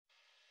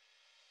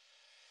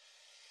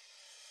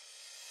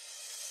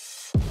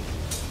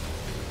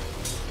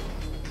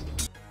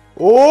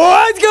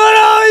What's going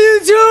on,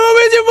 YouTube?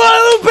 It's your boy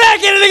Lou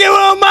back in again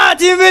with my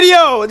team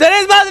video.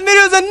 Today's Myteam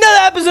video is another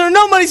episode of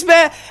No Money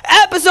Spent,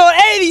 episode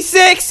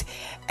 86,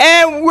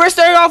 and we're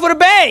starting off with a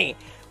bang.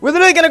 We're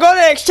literally gonna go to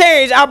the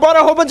exchange. I bought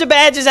a whole bunch of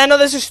badges. I know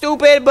this is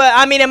stupid, but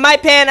I mean it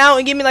might pan out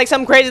and give me like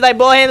something crazy like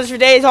ball handlers for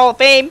days, Hall of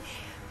Fame.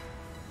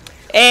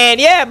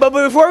 And yeah, but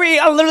before we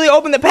literally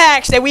open the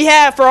packs that we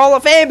have for Hall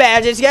of Fame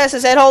badges, yes, I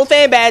said Hall of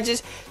Fame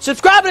badges,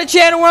 subscribe to the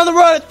channel. We're on the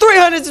road to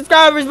 300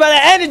 subscribers by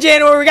the end of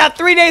January. We got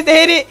 3 days to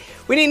hit it.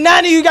 We need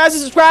 9 of you guys to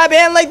subscribe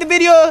and like the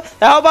video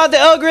to help out the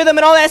algorithm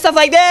and all that stuff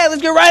like that.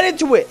 Let's get right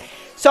into it.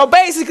 So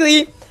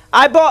basically,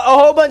 I bought a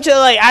whole bunch of,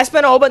 I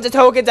spent a whole bunch of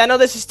tokens. I know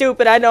this is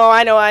stupid. I know.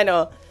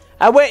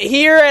 I went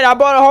here and I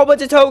bought a whole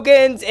bunch of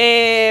tokens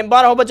and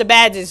bought a whole bunch of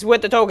badges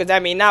with the tokens. I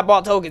mean, not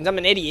bought tokens. I'm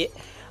an idiot.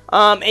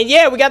 And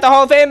yeah, we got the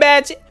Hall of Fame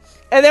badge.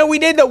 And then we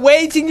did the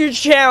Wade Senior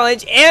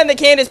Challenge and the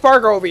Candace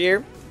Parker over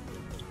here.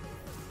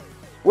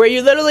 Where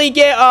you literally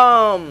get,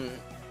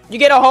 you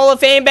get a Hall of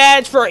Fame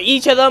badge for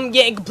each of them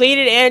getting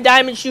completed and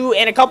diamond shoe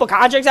and a couple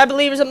contracts, I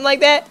believe, or something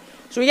like that.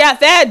 So we got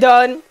that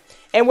done.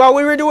 And while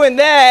we were doing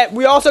that,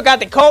 we also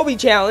got the Kobe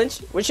Challenge,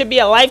 which should be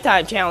a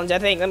lifetime challenge, I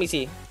think. Let me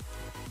see.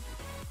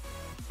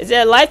 Is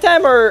it a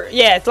lifetime or...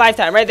 Yeah, it's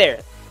lifetime right there.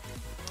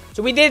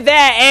 So we did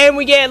that, and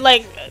we get,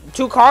 like,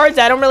 2 cards.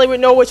 I don't really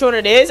know which one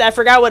it is. I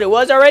forgot what it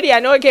was already. I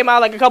know it came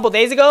out, like, a couple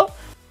days ago.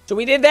 So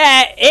we did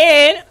that,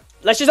 and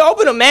let's just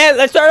open them, man.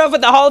 Let's start off with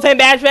the Hall of Fame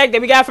badge pack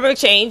that we got from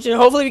Exchange, and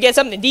hopefully we get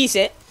something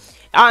decent.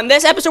 On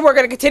this episode, we're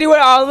going to continue with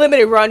our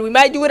unlimited run. We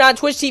might do it on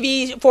Twitch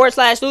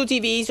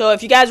TV/LouTV. So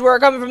if you guys were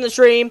coming from the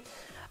stream,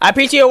 I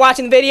appreciate you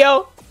watching the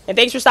video, and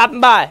thanks for stopping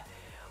by.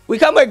 We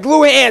come with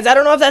glue hands. I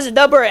don't know if that's a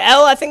W or an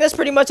L. I think that's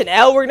pretty much an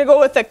L. We're going to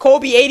go with the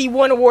Kobe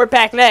 81 award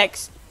pack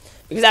next.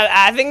 Because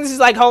I think this is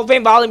like Hall of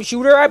Fame volume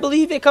shooter, I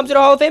believe it comes to the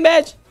Hall of Fame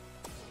badge.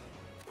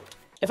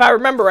 If I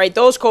remember right,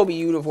 those Kobe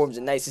uniforms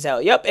are nice as hell.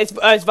 Yep,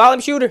 it's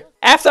volume shooter.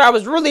 After I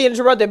was really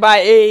interrupted by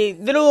a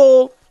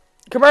little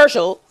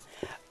commercial,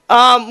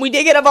 we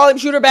did get a volume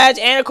shooter badge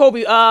and a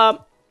Kobe,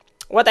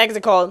 what the heck is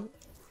it called?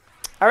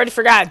 I already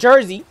forgot,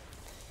 jersey.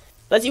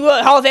 Let's see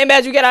what Hall of Fame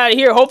badge we get out of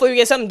here. Hopefully we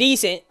get something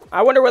decent.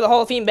 I wonder where the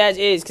Hall of Fame badge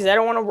is, because I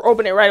don't want to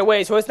open it right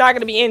away, so it's not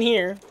going to be in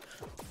here.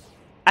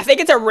 I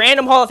think it's a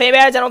random Hall of Fame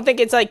badge. I don't think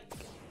it's like,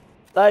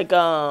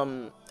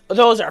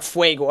 those are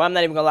fuego. I'm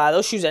not even gonna lie.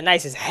 Those shoes are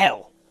nice as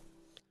hell.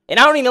 And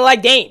I don't even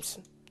like Dames.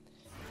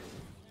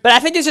 But I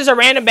think this is a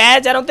random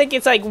badge. I don't think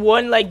it's like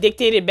one like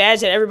dictated badge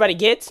that everybody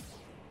gets.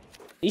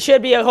 These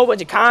should be a whole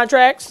bunch of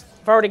contracts,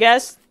 if I were to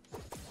guess.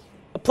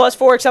 A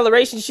 +4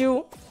 acceleration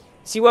shoe.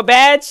 See what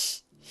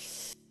badge?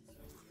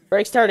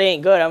 Break start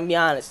ain't good, I'm gonna be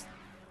honest.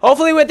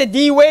 Hopefully with the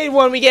D-Wade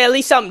one, we get at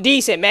least something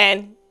decent,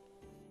 man.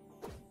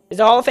 Is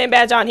the Hall of Fame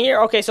badge on here?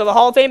 Okay, so the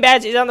Hall of Fame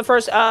badge is on the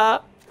first 5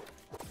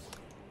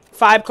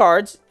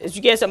 cards. If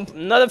you get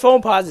another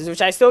phone pauses,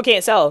 which I still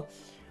can't sell.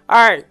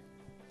 Alright.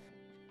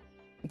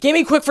 Give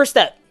me quick first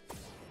step.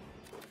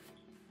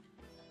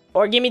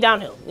 Or give me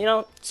downhill. You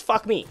know, just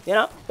fuck me. You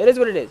know? It is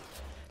what it is.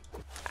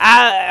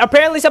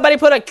 Apparently somebody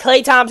put a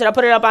Klay Thompson. I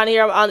put it up on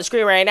here on the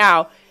screen right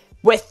now.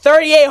 With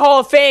 38 Hall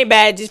of Fame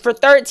badges for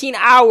 13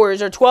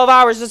 hours or 12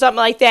 hours or something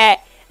like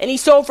that. And he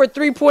sold for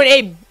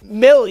 $3.8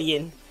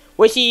 million.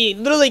 Which he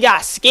literally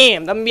got scammed.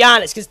 I'm gonna be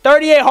honest. Because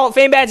 38 Hall of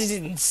Fame badges is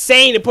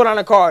insane to put on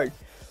a card.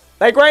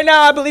 Like right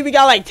now, I believe we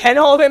got like 10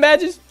 Hall of Fame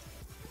badges.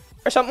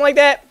 Or something like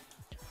that.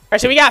 Alright,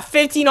 so we got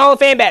 15 Hall of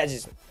Fame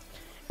badges.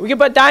 We can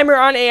put Dimer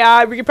on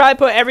AI. We could probably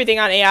put everything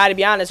on AI, to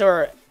be honest.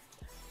 Or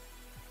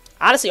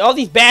honestly, all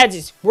these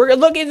badges. We're gonna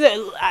look into.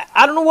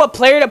 I don't know what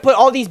player to put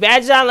all these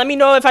badges on. Let me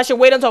know if I should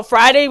wait until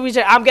Friday.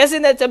 I'm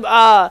guessing that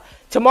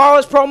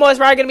tomorrow's promo is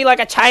probably gonna be like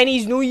a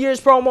Chinese New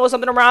Year's promo,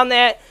 something around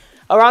that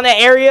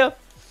area.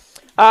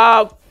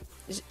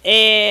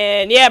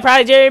 And yeah,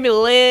 probably Jeremy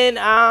Lin,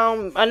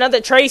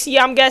 another Tracy,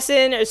 I'm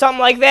guessing, or something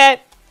like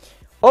that.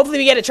 Hopefully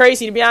we get a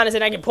Tracy, to be honest,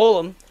 and I can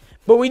pull him.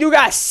 But we do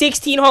got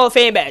 16 Hall of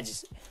Fame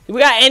badges. Do we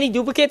got any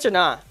duplicates or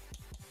not?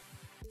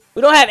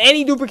 We don't have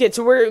any duplicates,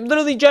 so we're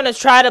literally going to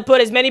try to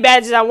put as many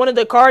badges on one of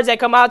the cards that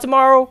come out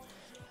tomorrow.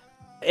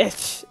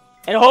 And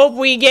hope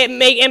we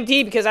make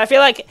MT, because I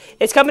feel like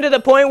it's coming to the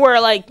point where,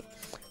 like,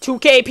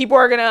 2K people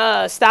are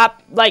gonna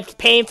stop like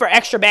paying for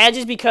extra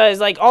badges, because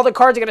like all the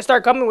cards are gonna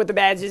start coming with the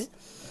badges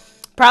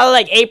probably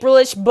like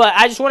Aprilish. But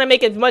I just want to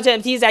make as much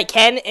MT as I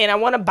can, and I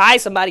want to buy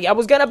somebody. I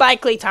was gonna buy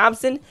Klay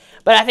Thompson,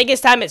 but I think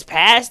his time has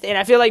passed, and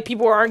I feel like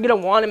people aren't gonna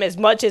want him as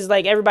much as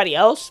like everybody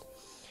else.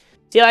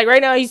 See, like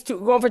right now he's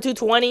going for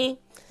 220.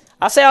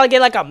 I'll say I'll get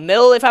like $1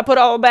 million if I put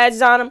all the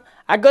badges on him.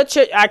 I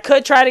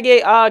could try to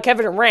get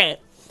Kevin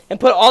Durant and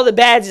put all the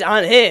badges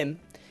on him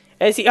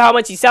and see how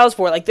much he sells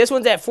for. Like, this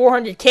one's at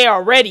 400K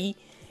already,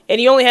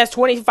 and he only has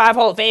 25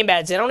 Hall of Fame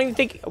badges. I don't even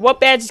think... What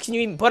badges can you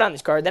even put on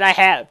this card that I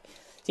have?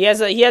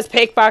 So he has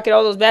pickpocket,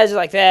 all those badges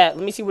like that.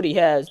 Let me see what he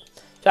has.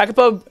 So I can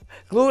put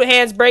Glued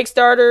Hands, Break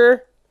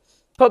Starter,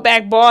 Put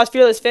Back Boss,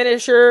 Fearless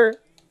Finisher.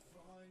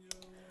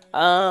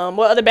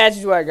 What other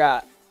badges do I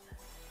got?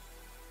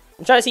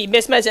 I'm trying to see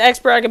Mismatch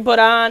Expert I can put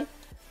on.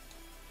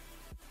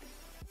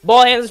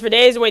 Ball handlers for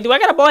days. Wait, do I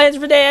got a ball handler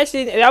for days?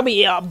 Actually, that'll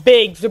be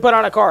big to put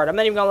on a card. I'm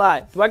not even gonna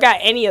lie. Do I got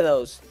any of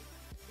those?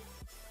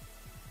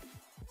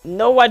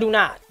 No, I do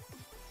not.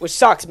 Which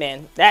sucks,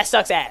 man. That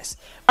sucks ass.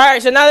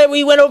 Alright, so now that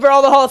we went over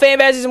all the Hall of Fame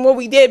badges and what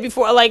we did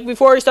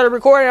before we started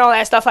recording and all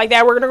that stuff like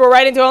that, we're gonna go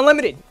right into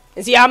Unlimited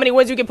and see how many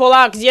wins we can pull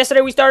out. Because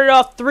yesterday we started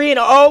off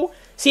 3-0.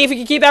 See if we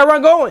can keep that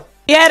run going.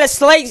 We had a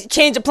slight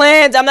change of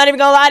plans. I'm not even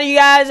gonna lie to you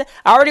guys.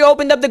 I already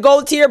opened up the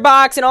gold tier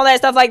box and all that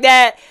stuff like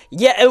that.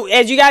 Yeah,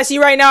 as you guys see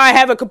right now, I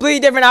have a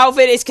completely different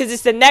outfit. It's because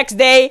it's the next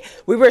day.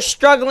 We were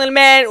struggling,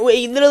 man.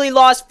 We literally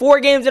lost 4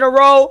 games in a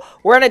row.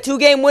 We're on a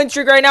 2-game win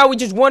streak right now. We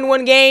just won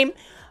 1 game.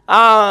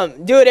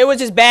 Dude, it was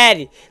just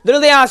bad.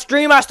 Literally on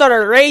stream, I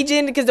started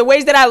raging because the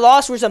ways that I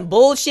lost were some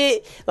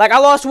bullshit. Like, I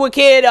lost to a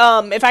kid.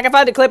 If I can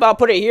find the clip, I'll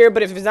put it here.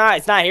 But if it's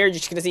not here. You're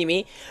just gonna see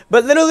me.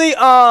 But literally,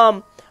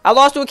 I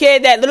lost to a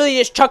kid that literally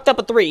just chucked up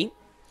a 3.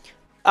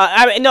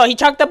 No, he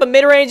chucked up a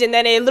mid-range, and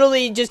then it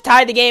literally just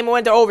tied the game and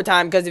went to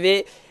overtime because of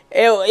it.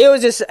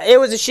 It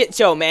was a shit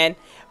show, man.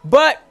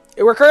 But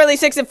we're currently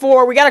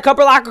 6-4. We got a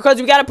couple locker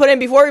codes we got to put in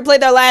before we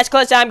played our last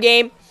clutch time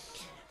game.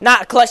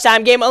 Not clutch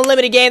time game,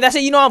 unlimited game. That's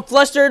it. You know I'm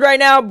flustered right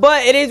now,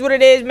 but it is what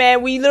it is,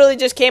 man. We literally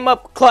just came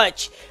up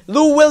clutch.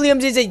 Lou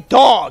Williams is a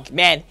dog,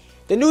 man.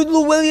 The new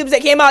Lou Williams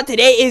that came out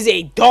today is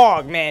a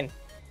dog, man.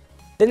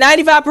 The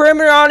 95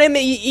 perimeter on him,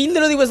 he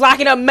literally was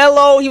locking up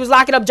Melo. He was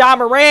locking up John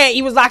Morant.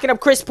 He was locking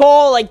up Chris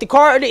Paul. Like, the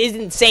card is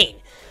insane.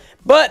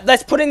 But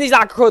let's put in these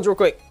locker codes real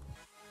quick.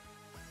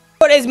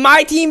 What is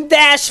Myteam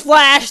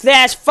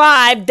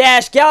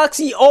 -Flash-5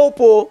 Galaxy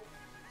Opal?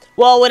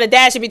 Well, with a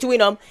dash in between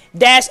them.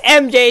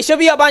 -MJ. It should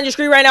be up on your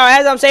screen right now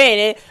as I'm saying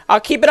it. I'll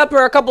keep it up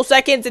for a couple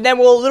seconds, and then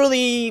we'll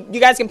literally,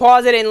 you guys can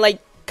pause it and, like,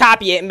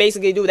 copy it and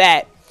basically do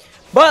that.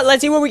 But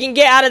let's see what we can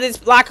get out of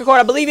this locker code.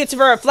 I believe it's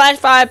for a Flash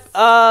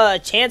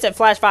 5, chance at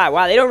Flash 5.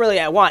 Wow, they don't really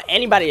want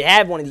anybody to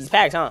have one of these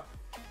packs, huh?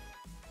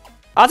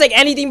 I'll take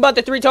anything but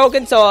the 3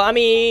 tokens, so, I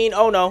mean,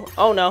 oh no.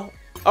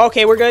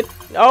 Okay, we're good.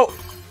 Oh,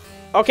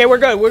 okay, we're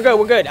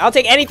good. I'll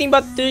take anything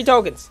but the 3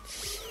 tokens.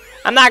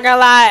 I'm not gonna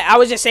lie, I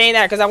was just saying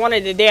that because I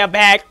wanted the damn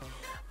pack.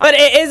 But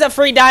it is a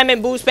free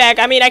diamond boost pack.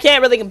 I mean, I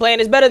can't really complain.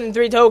 It's better than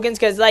 3 tokens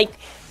because, like,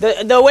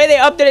 the way they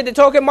updated the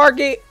token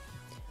market,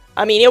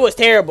 I mean, it was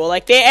terrible.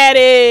 Like, they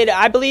added,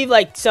 I believe,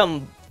 like,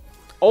 some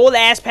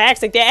old-ass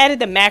packs. Like, they added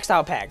the maxed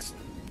out packs.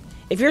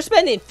 If you're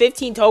spending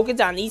 15 tokens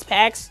on these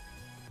packs,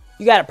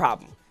 you got a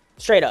problem.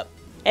 Straight up.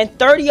 And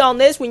 30 on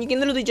this when you can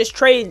literally just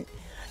trade.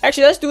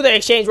 Actually, let's do the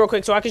exchange real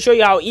quick so I can show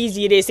you how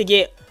easy it is to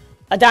get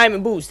a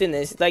diamond boost in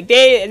this. Like,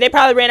 they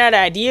probably ran out of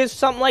ideas or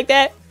something like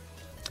that.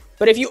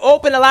 But if you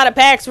open a lot of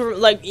packs, for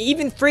like,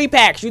 even free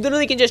packs, you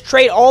literally can just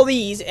trade all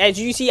these. As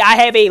you see, I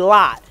have a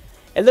lot.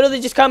 And literally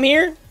just come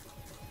here.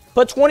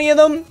 Put 20 of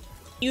them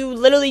you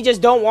literally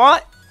just don't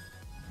want.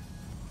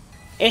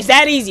 It's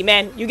that easy,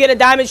 man. You get a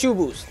diamond shoe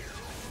boost.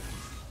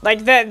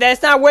 Like,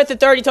 that's not worth the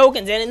 30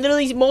 tokens. And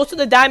literally, most of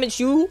the diamond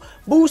shoe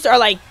boosts are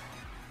like,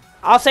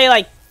 I'll say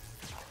like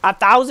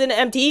 1,000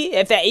 MT,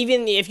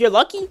 if you're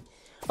lucky.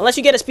 Unless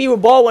you get a speed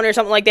with ball one or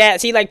something like that.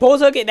 See, like,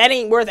 pose hook, that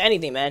ain't worth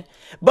anything, man.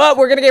 But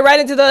we're going to get right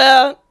into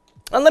the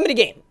unlimited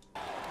game.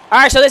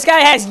 Alright, so this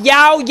guy has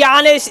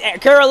Giannis,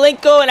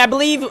 Karolinko, and I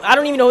believe, I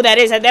don't even know who that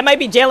is. That might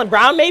be Jaylen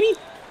Brown, maybe?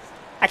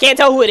 I can't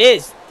tell who it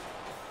is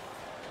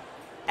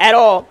at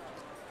all.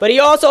 But he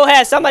also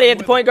has somebody at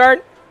the point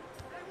guard.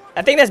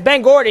 I think that's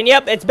Ben Gordon.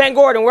 Yep, it's Ben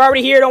Gordon. We're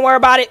already here. Don't worry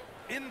about it.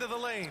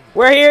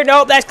 We're here.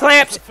 Nope, that's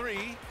clamps.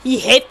 He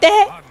hit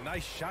that?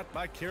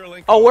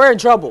 Oh, we're in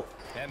trouble.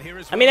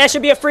 I mean, that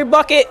should be a free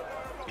bucket.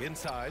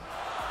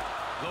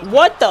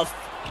 What the f...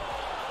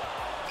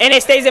 And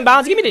it stays in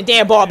bounds. Give me the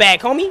damn ball back,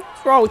 homie.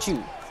 What's wrong with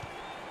you?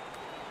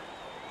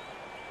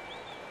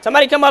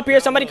 Somebody come up here.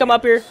 Somebody come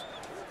up here.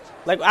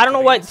 Like, I don't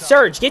know what.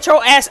 Surge, get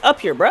your ass up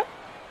here, bruh.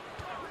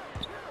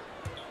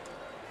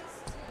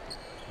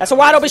 That's a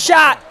wide open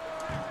shot.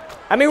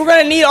 I mean, we're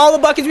going to need all the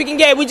buckets we can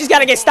get. We just got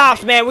to get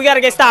stops, man. We got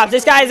to get stops.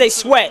 This guy is a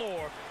sweat.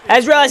 I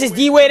just realized it's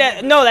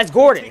D-Wade. No, that's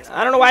Gordon.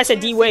 I don't know why I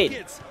said D-Wade.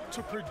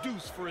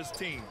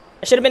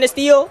 That should have been a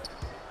steal.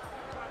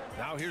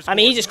 I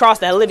mean, he just crossed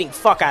the living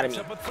fuck out of me.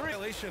 All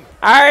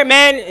right,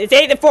 man. It's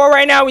 8-4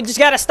 right now. We just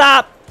got to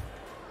stop.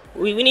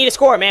 We need to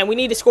score, man. We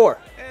need to score.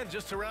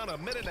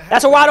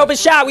 That's a wide open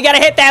shot. We got to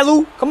hit that,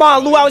 Lou. Come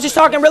on, Lou. I was just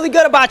talking really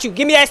good about you.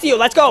 Give me that steal.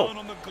 Let's go.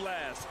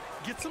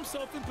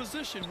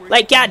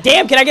 Like,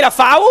 goddamn, can I get a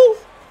foul?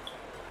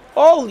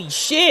 Holy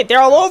shit.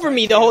 They're all over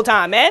me the whole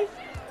time, man.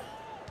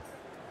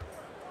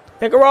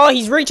 Pick a roll.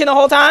 He's reaching the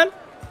whole time.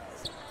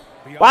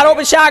 Wide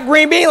open shot.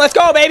 Green bean. Let's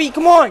go, baby.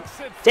 Come on.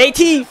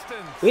 JT.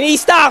 We need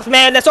stops,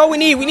 man. That's all we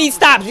need. We need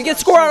stops. We can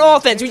score on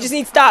offense. We just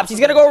need stops. He's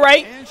going to go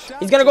right.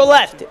 He's going to go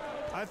left.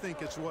 I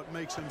think it's what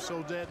makes him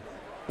so dead.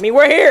 I mean,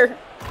 we're here.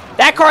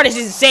 That card is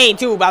insane,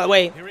 too, by the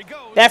way.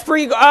 That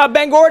free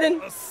Ben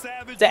Gordon,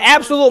 it's an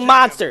absolute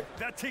monster.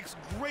 That takes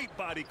great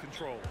body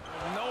control.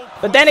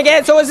 But then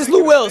again, so is this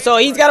Lou Will, so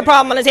he's got a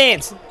problem on his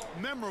hands.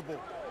 Memorable.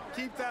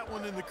 Keep that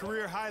one in the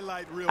career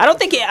highlight reel. I don't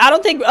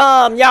think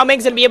Yao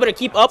Ming's gonna be able to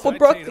keep up with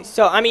Brook.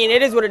 So I mean,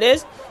 it is what it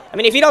is. I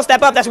mean, if he don't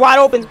step up, that's wide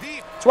open.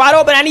 It's wide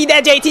open. I need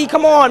that, JT.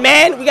 Come on,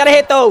 man. We got to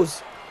hit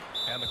those.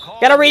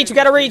 Gotta reach. We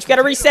gotta reach. We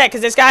gotta reset because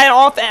this guy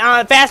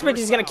on fast break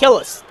is going to kill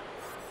us.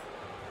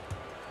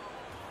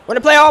 We're going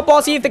to play all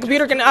ball, see if the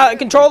computer can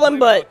control him,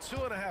 but...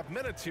 2.5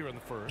 minutes here in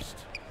the first.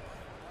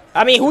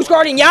 I mean, who's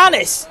guarding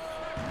Giannis?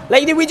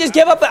 Like, did we just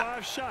give up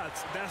 5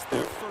 shots. That's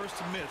their first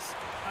miss.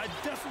 I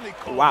definitely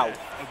call that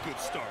a good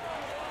start.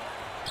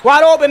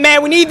 Wide open,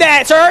 man. We need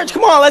that, Serge.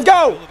 Come on, let's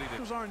go.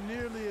 Aren't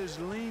nearly as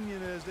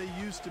lenient as they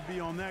used to be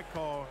on that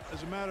call.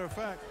 As a matter of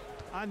fact,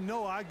 I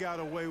know I got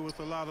away with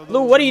a lot of those.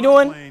 Lou, what are you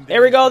doing?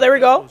 There we go. There we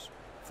go.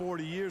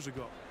 40 years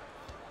ago.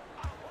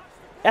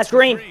 That's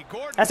green.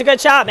 That's a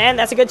good shot, man.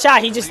 That's a good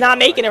shot. He's just not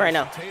making it right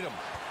now.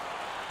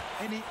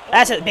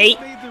 That's a bait.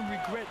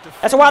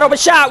 That's a wide open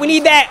shot. We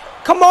need that.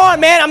 Come on,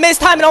 man. I'm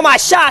mistiming all my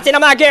shots, and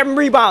I'm not getting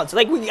rebounds.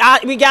 Like, we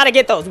got to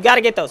get those. We got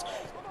to get those.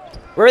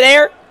 We're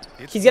there.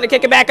 He's going to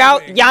kick it back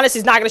out. Giannis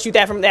is not going to shoot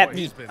that from that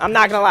deep. I'm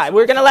not going to lie.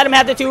 We're going to let him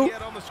have the 2.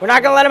 We're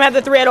not going to let him have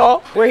the 3 at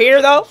all. We're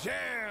here, though.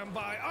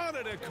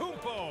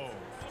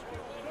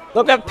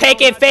 Look up,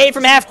 pick and fade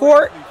from half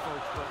court.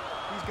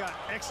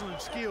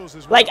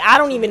 Like, I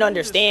don't even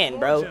understand,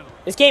 bro.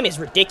 This game is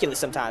ridiculous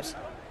sometimes.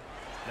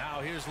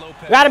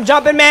 Got him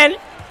jumping, man.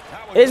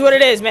 It is what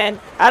it is, man.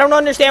 I don't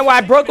understand why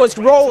Brook was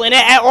rolling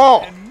it at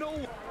all.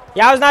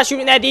 Yeah, I was not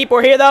shooting that deep.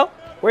 We're here, though.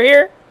 We're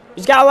here.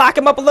 Just got to lock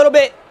him up a little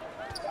bit.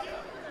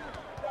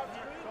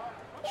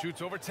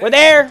 We're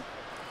there. And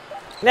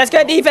that's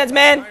good defense,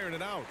 man.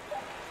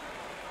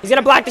 He's going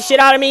to block the shit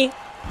out of me.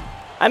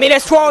 I mean,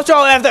 it's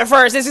 12-12 after the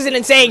first. This is an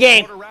insane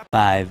game.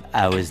 5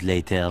 hours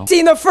later. See,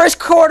 in the first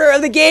quarter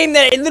of the game,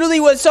 that it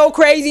literally was so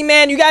crazy,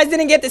 man. You guys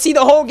didn't get to see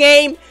the whole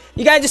game.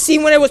 You guys just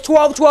seen when it was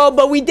 12-12,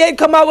 but we did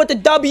come out with the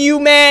W,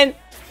 man.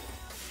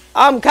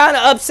 I'm kind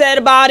of upset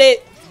about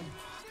it.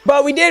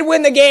 But we did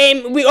win the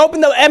game. We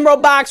opened the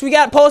Emerald box. We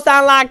got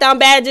post-on lockdown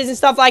badges and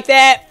stuff like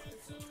that.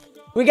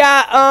 We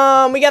got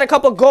a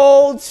couple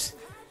golds.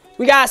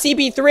 We got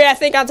CP3, I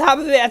think, on top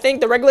of it. I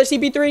think the regular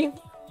CP3.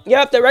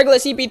 Yep, the regular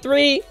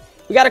CP3.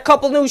 We got a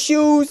couple new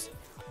shoes.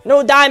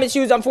 No diamond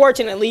shoes,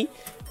 unfortunately.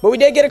 But we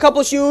did get a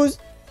couple shoes.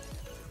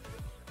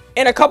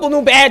 And a couple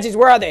new badges.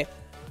 Where are they?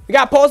 We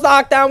got post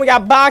lockdown. We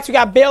got box. We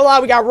got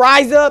bailout. We got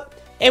rise up.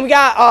 And we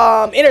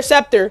got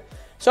interceptor.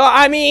 So,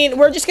 I mean,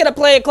 we're just going to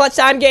play a clutch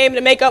time game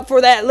to make up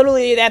for that,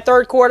 literally, that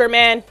third quarter,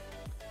 man.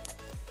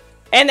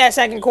 And that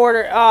second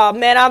quarter.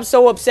 Man, I'm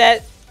so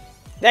upset.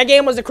 That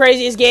game was the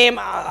craziest game.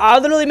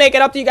 I'll literally make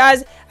it up to you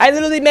guys. I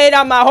literally made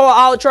out my whole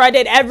outro. I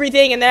did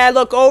everything, and then I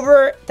look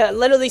over to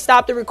literally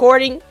stop the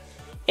recording,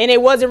 and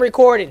it wasn't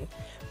recording.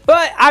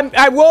 But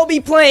I will be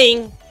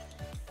playing.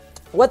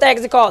 What the heck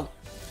is it called?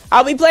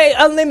 I'll be playing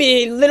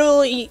Unlimited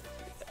literally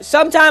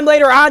sometime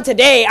later on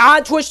today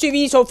on Twitch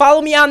TV. So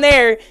follow me on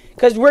there,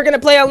 because we're going to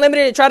play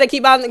Unlimited and try to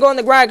keep on going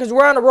the grind, because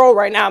we're on a roll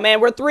right now, man.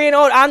 We're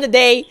 3-0 on the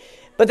day.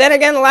 But then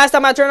again, the last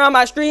time I turned on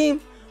my stream,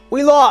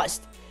 we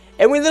lost.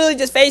 And we literally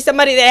just faced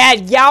somebody that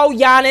had Yao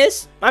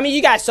Giannis. I mean,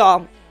 you guys saw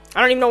him.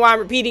 I don't even know why I'm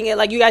repeating it,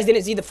 like you guys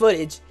didn't see the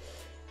footage.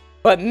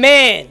 But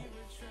man,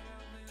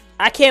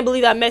 I can't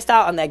believe I missed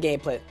out on that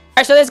gameplay.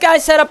 Alright, so this guy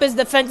set up his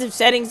defensive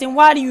settings. And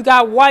why do you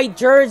got white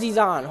jerseys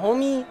on,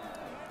 homie?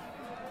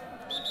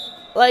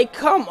 Like,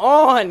 come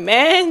on,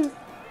 man.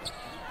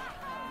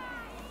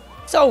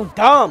 So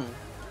dumb.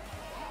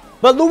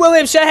 But Lou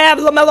Williams should have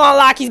LaMelo on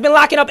lock. He's been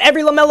locking up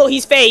every LaMelo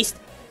he's faced.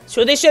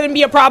 So this shouldn't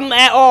be a problem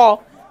at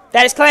all.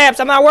 That is Clamps.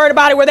 I'm not worried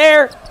about it. We're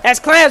there. That's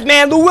Clamps,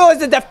 man. Lou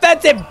Williams is a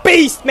defensive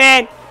beast,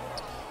 man.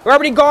 We're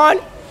already gone.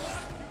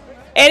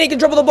 And he can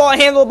dribble the ball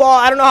and handle the ball.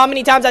 I don't know how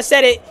many times I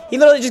said it. He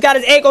literally just got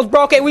his ankles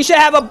broken. We should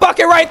have a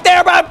bucket right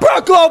there by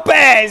Brook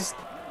Lopez.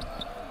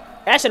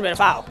 That should have been a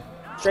foul.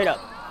 Straight up.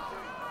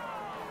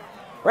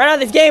 Right now,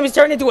 this game is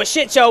turned into a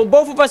shit show.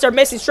 Both of us are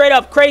missing straight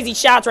up crazy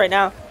shots right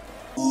now.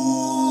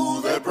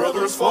 Ooh, that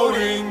brother's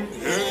floating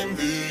in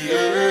the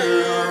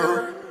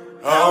air.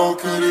 How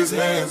could his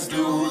hands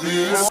do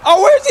this?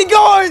 Oh, where's he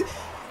going?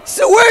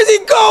 So where's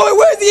he going?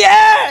 Where's he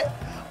at?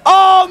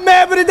 Oh,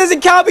 man, but it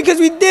doesn't count because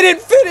we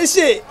didn't finish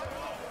it.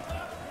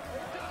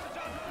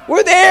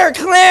 We're there,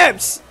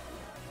 Clamps.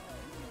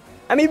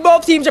 I mean,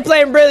 both teams are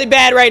playing really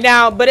bad right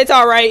now, but it's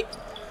all right.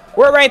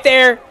 We're right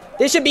there.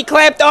 This should be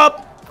clamped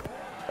up.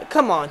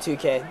 Come on,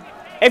 2K.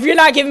 If you're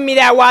not giving me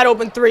that wide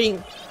open 3,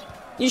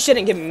 you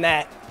shouldn't give him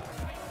that.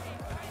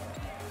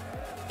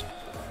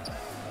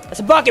 That's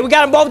a bucket. We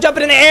got them both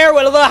jumping in the air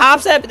with a little hop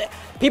step.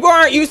 People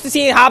aren't used to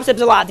seeing hop steps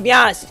a lot, to be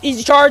honest.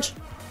 Easy charge.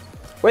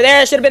 We're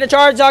there. Should have been a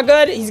charge. It's all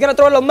good. He's going to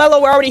throw it to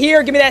LaMelo. We're already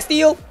here. Give me that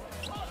steal.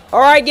 All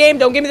right, game.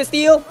 Don't give me the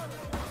steal.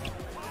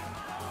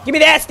 Give me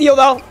that steal,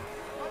 though.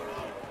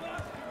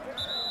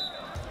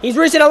 He's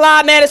reaching a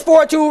lot, man. It's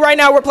 4-2 right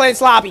now. We're playing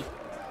sloppy.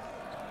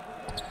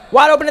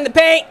 Wide open in the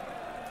paint.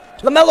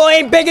 LaMelo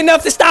ain't big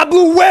enough to stop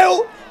Blue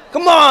Will.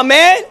 Come on,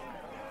 man.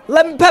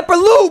 Lemon pepper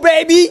Lou,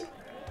 baby.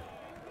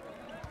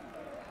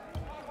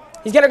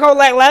 He's going to go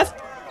leg left.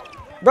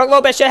 Brook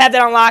Lopez should have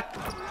that unlocked.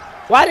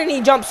 Why didn't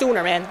he jump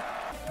sooner, man?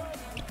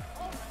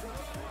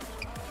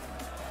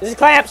 This is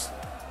Clamps.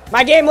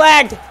 My game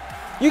lagged.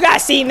 You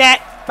guys seen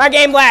that. My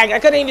game lagged. I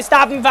couldn't even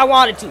stop him if I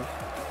wanted to.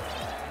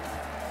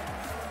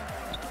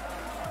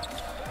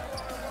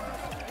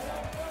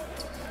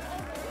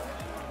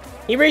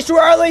 He reached too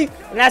early,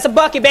 and that's a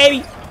bucket,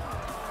 baby.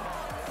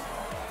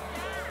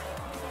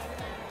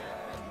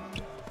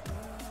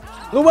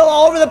 Lou Will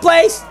all over the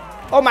place.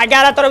 Oh my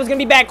God, I thought it was going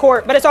to be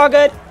backcourt, but it's all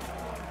good.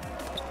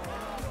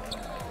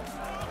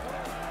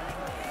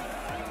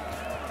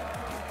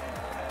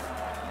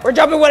 We're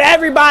jumping with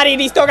everybody,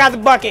 and he still got the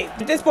bucket.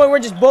 At this point, we're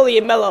just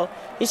bullying Melo.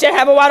 He should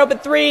have a wide open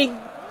 3.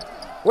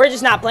 We're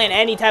just not playing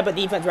any type of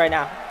defense right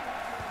now.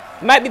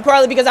 It might be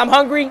partly because I'm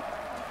hungry,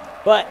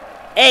 but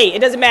hey, it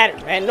doesn't matter,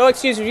 man. No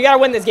excuses. You got to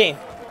win this game.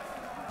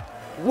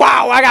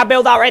 Wow, I got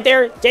bailed out right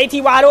there.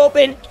 JT wide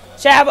open.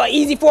 Should have an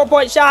easy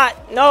 4-point shot.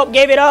 Nope,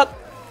 gave it up.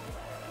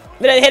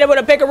 Gonna hit him with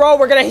a pick and roll.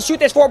 We're gonna shoot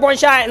this 4-point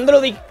shot and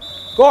literally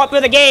go up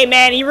for the game,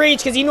 man. He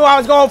reached because he knew I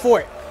was going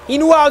for it. He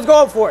knew I was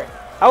going for it.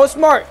 I was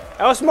smart.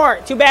 I was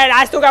smart. Too bad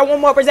I still got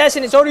one more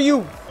possession, and so do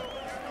you.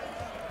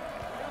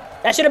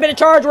 That should have been a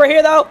charge right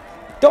here, though.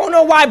 Don't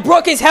know why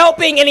Brook is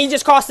helping, and he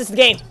just cost us the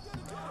game.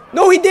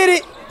 No, he did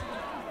it.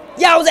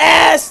 Yao's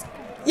ass.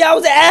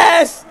 Yao's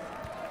ass.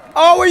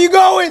 Oh, where you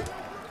going?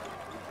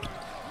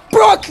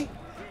 Brook,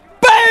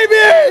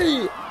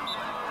 baby.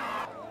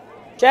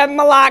 Should have him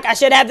on lock. I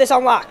should have this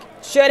on lock.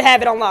 Should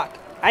have it on lock.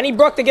 I need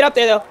Brook to get up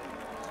there, though.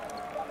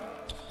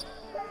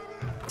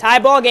 Tie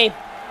ball game.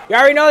 You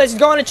already know this is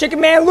going to Chicken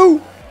Man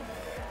Lou.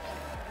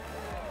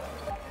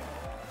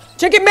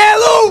 Chicken Man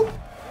Lou!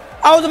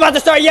 I was about to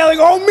start yelling,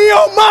 oh me,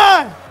 oh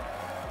my!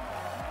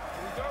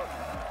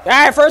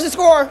 Alright, first to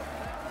score.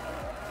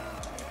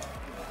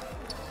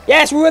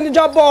 Yes, we win the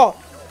jump ball.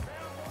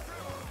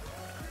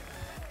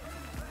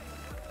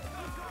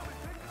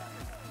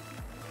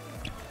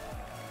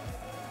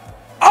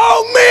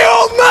 Oh me,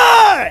 oh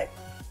my!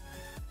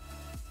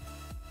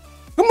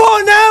 Come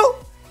on now!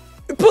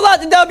 Pull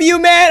out the W,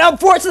 man.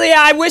 Unfortunately,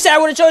 I wish I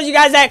would have showed you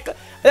guys that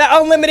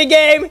unlimited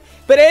game.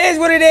 But it is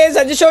what it is.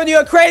 I just showed you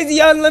a crazy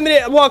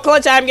unlimited, well,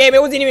 clutch time game.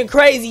 It wasn't even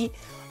crazy.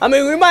 I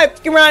mean, we might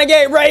fuck around and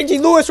get Reggie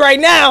Lewis right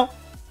now.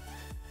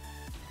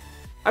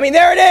 I mean,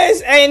 there it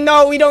is. And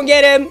no, we don't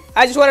get him.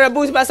 I just wanted to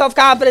boost my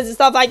self-confidence and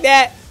stuff like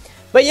that.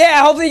 But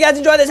yeah, hopefully you guys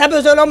enjoyed this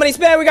episode of No Money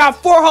Spent. We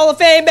got 4 Hall of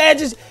Fame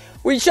badges.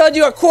 We showed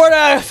you a quarter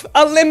of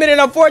unlimited.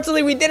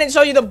 Unfortunately, we didn't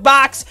show you the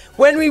box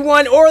when we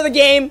won or the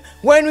game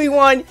when we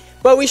won.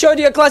 But we showed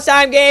you a clutch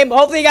time game.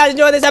 Hopefully you guys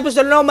enjoyed this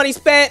episode of No Money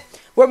Spent.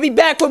 We'll be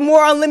back with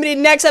more unlimited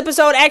next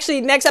episode.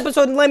 Actually, next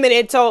episode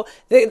limited, so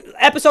the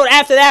episode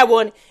after that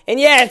one.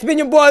 And yeah, it's been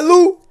your boy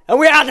Lou, and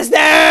we're out to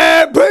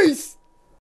stand. Peace.